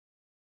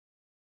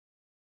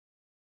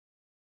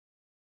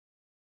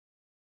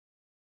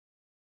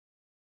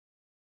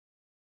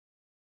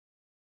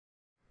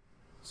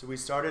So we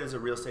started as a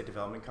real estate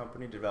development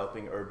company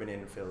developing urban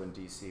infill in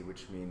DC,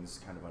 which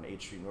means kind of on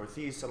 8th Street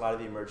Northeast, a lot of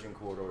the emerging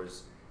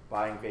corridors,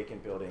 buying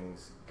vacant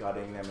buildings,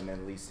 gutting them, and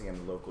then leasing them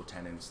to local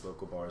tenants,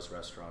 local bars,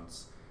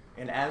 restaurants.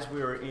 And as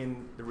we were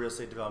in the real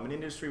estate development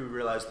industry, we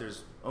realized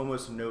there's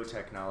almost no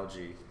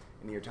technology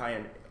in the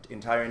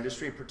entire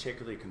industry,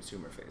 particularly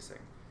consumer facing.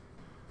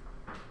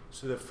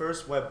 So the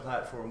first web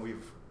platform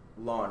we've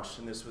launched,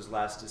 and this was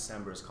last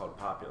December, is called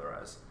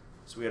Popularize.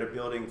 So we had a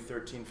building,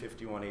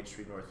 1351 8th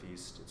Street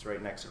Northeast. It's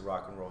right next to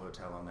Rock and Roll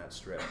Hotel on that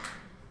strip.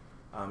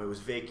 It was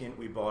vacant.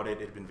 We bought it.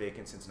 It had been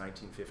vacant since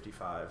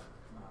 1955.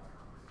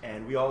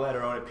 And we all had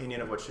our own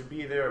opinion of what should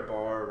be there, a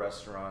bar, a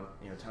restaurant,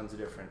 tons of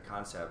different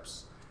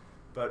concepts.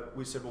 But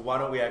we said, well, why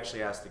don't we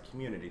actually ask the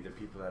community, the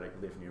people that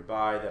live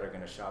nearby, that are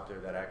going to shop there,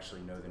 that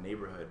actually know the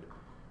neighborhood.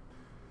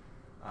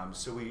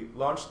 So we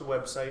launched the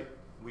website.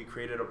 We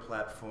created a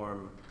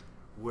platform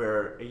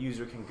where a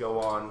user can go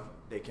on,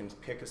 they can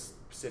pick a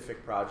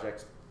specific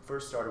project,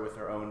 first started with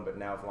their own, but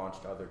now have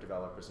launched to other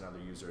developers and other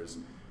users.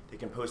 They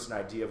can post an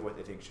idea of what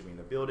they think should be in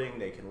the building,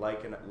 they can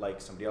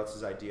like somebody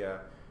else's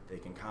idea, they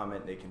can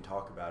comment, they can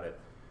talk about it.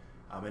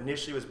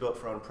 Initially it was built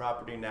for own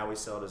property, now we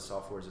sell it as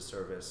software as a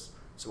service.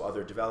 So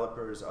other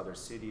developers, other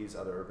cities,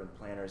 other urban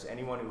planners,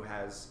 anyone who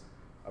has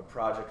a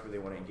project where they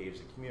want to engage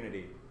the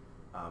community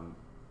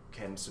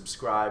can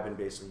subscribe and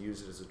basically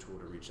use it as a tool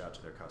to reach out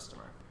to their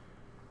customer.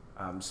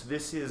 So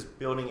this is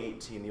Building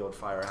 18, the old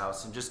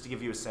firehouse, and just to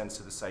give you a sense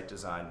of the site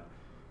design,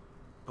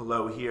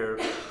 below here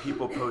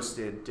people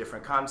posted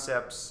different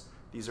concepts.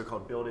 These are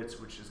called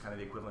build-its, which is kind of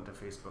the equivalent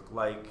of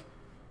Facebook-like.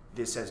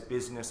 This says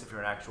business. If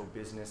you're an actual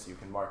business, you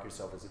can mark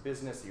yourself as a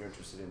business, you're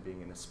interested in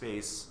being in a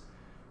space.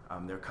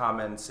 There are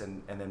comments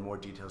and then more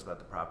details about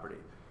the property.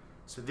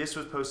 So this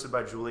was posted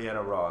by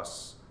Juliana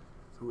Ross,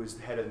 who is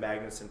the head of the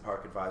Magnuson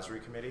Park Advisory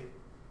Committee,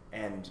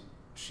 and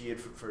she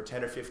had, for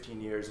 10 or 15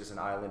 years, as an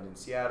island in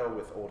Seattle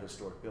with old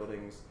historic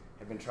buildings,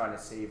 had been trying to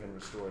save and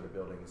restore the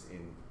buildings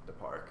in the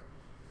park.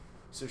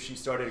 So she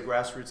started a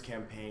grassroots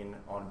campaign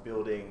on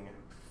building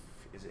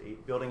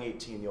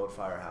 18, the old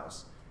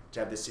firehouse,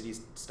 to have the city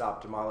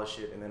stop, demolish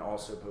it, and then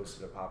also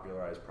posted a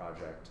popularized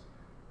project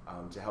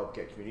to help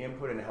get community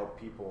input and to help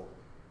people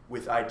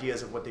with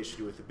ideas of what they should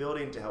do with the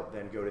building, to help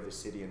then go to the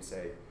city and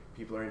say,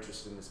 people are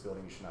interested in this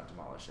building, you should not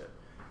demolish it.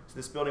 So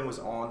this building was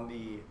on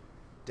the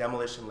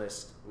demolition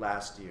list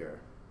last year.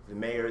 The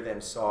mayor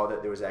then saw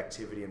that there was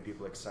activity and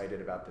people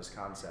excited about this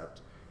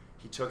concept.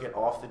 He took it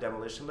off the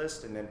demolition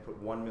list and then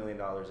put $1 million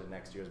in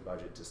next year's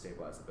budget to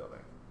stabilize the building.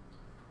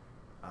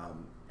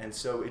 And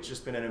so it's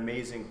just been an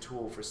amazing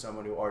tool for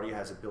someone who already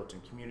has a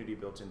built-in community,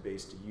 built-in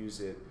base, to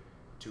use it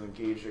to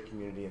engage their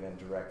community and then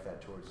direct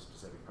that towards a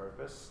specific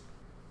purpose.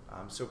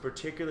 So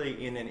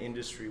particularly in an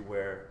industry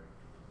where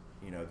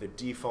the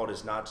default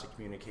is not to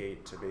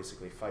communicate, to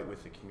basically fight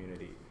with the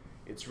community,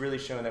 it's really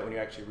shown that when you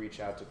actually reach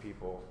out to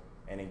people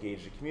and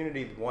engage the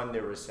community, one,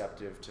 they're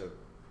receptive to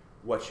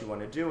what you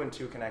want to do, and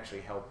two, can actually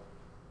help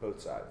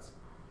both sides.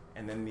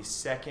 And then the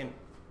second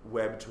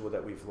web tool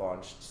that we've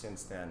launched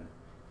since then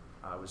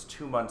was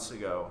 2 months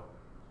ago,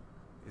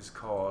 is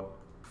called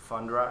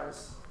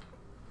Fundrise,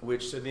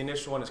 so the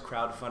initial one is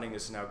crowdfunding,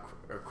 this is now,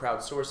 or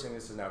crowdsourcing,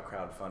 this is now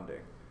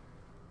crowdfunding.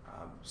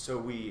 So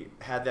we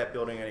had that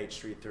building on 8th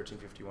Street,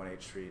 1351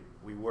 8th Street.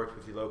 We worked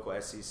with the local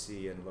SEC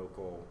and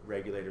local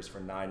regulators for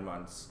 9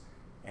 months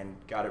and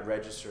got it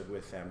registered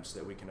with them so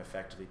that we can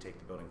effectively take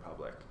the building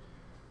public.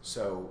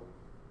 So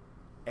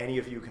any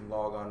of you can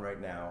log on right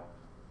now,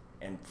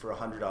 and for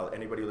 $100,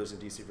 anybody who lives in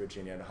DC,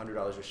 Virginia, and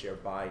 $100 a share,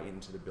 buy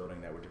into the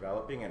building that we're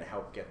developing and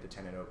help get the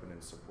tenant open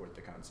and support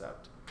the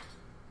concept.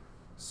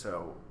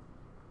 So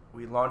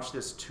we launched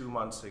this 2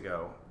 months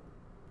ago,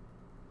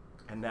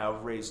 and now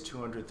raised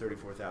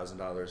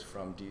 $234,000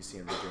 from DC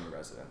and Virginia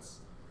residents.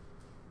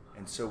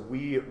 And so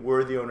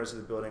we're the owners of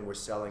the building, we're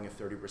selling a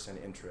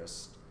 30%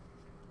 interest.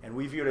 And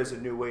we view it as a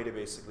new way to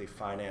basically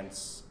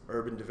finance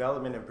urban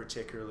development and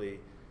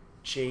particularly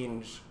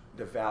change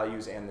the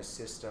values and the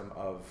system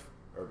of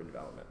urban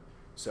development.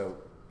 So,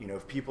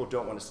 if people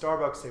don't want a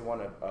Starbucks, they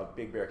want a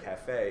Big Bear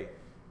Cafe,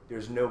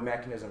 there's no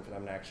mechanism for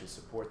them to actually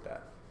support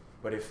that.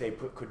 But if they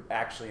could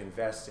actually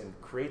invest and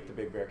create the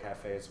Big Bear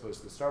Cafe as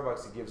opposed to the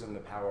Starbucks, it gives them the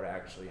power to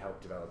actually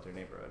help develop their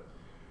neighborhood.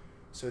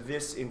 So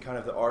this, in kind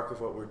of the arc of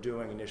what we're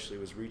doing initially,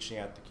 was reaching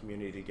out to the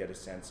community to get a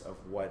sense of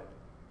what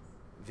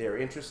they're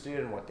interested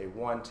in, what they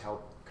want, to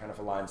help kind of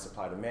align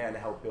supply-demand, to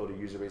help build a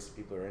user base that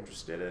people are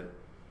interested in.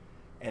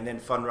 And then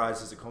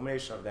Fundrise is a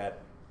culmination of that.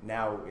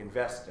 Now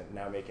invest in,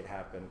 now make it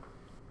happen.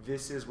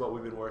 This is what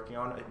we've been working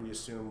on. We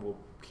assume we'll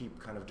keep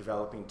kind of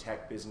developing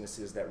tech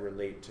businesses that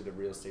relate to the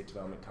real estate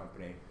development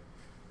company.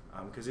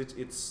 Because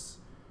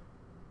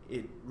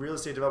real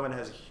estate development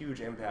has a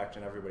huge impact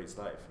on everybody's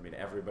life. I mean,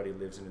 everybody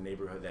lives in a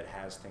neighborhood that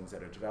has things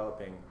that are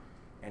developing,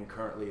 and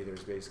currently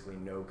there's basically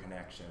no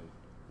connection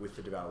with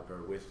the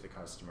developer, with the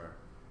customer.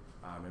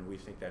 And we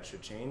think that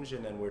should change,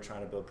 and then we're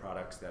trying to build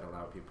products that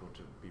allow people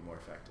to be more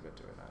effective at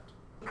doing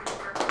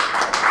that.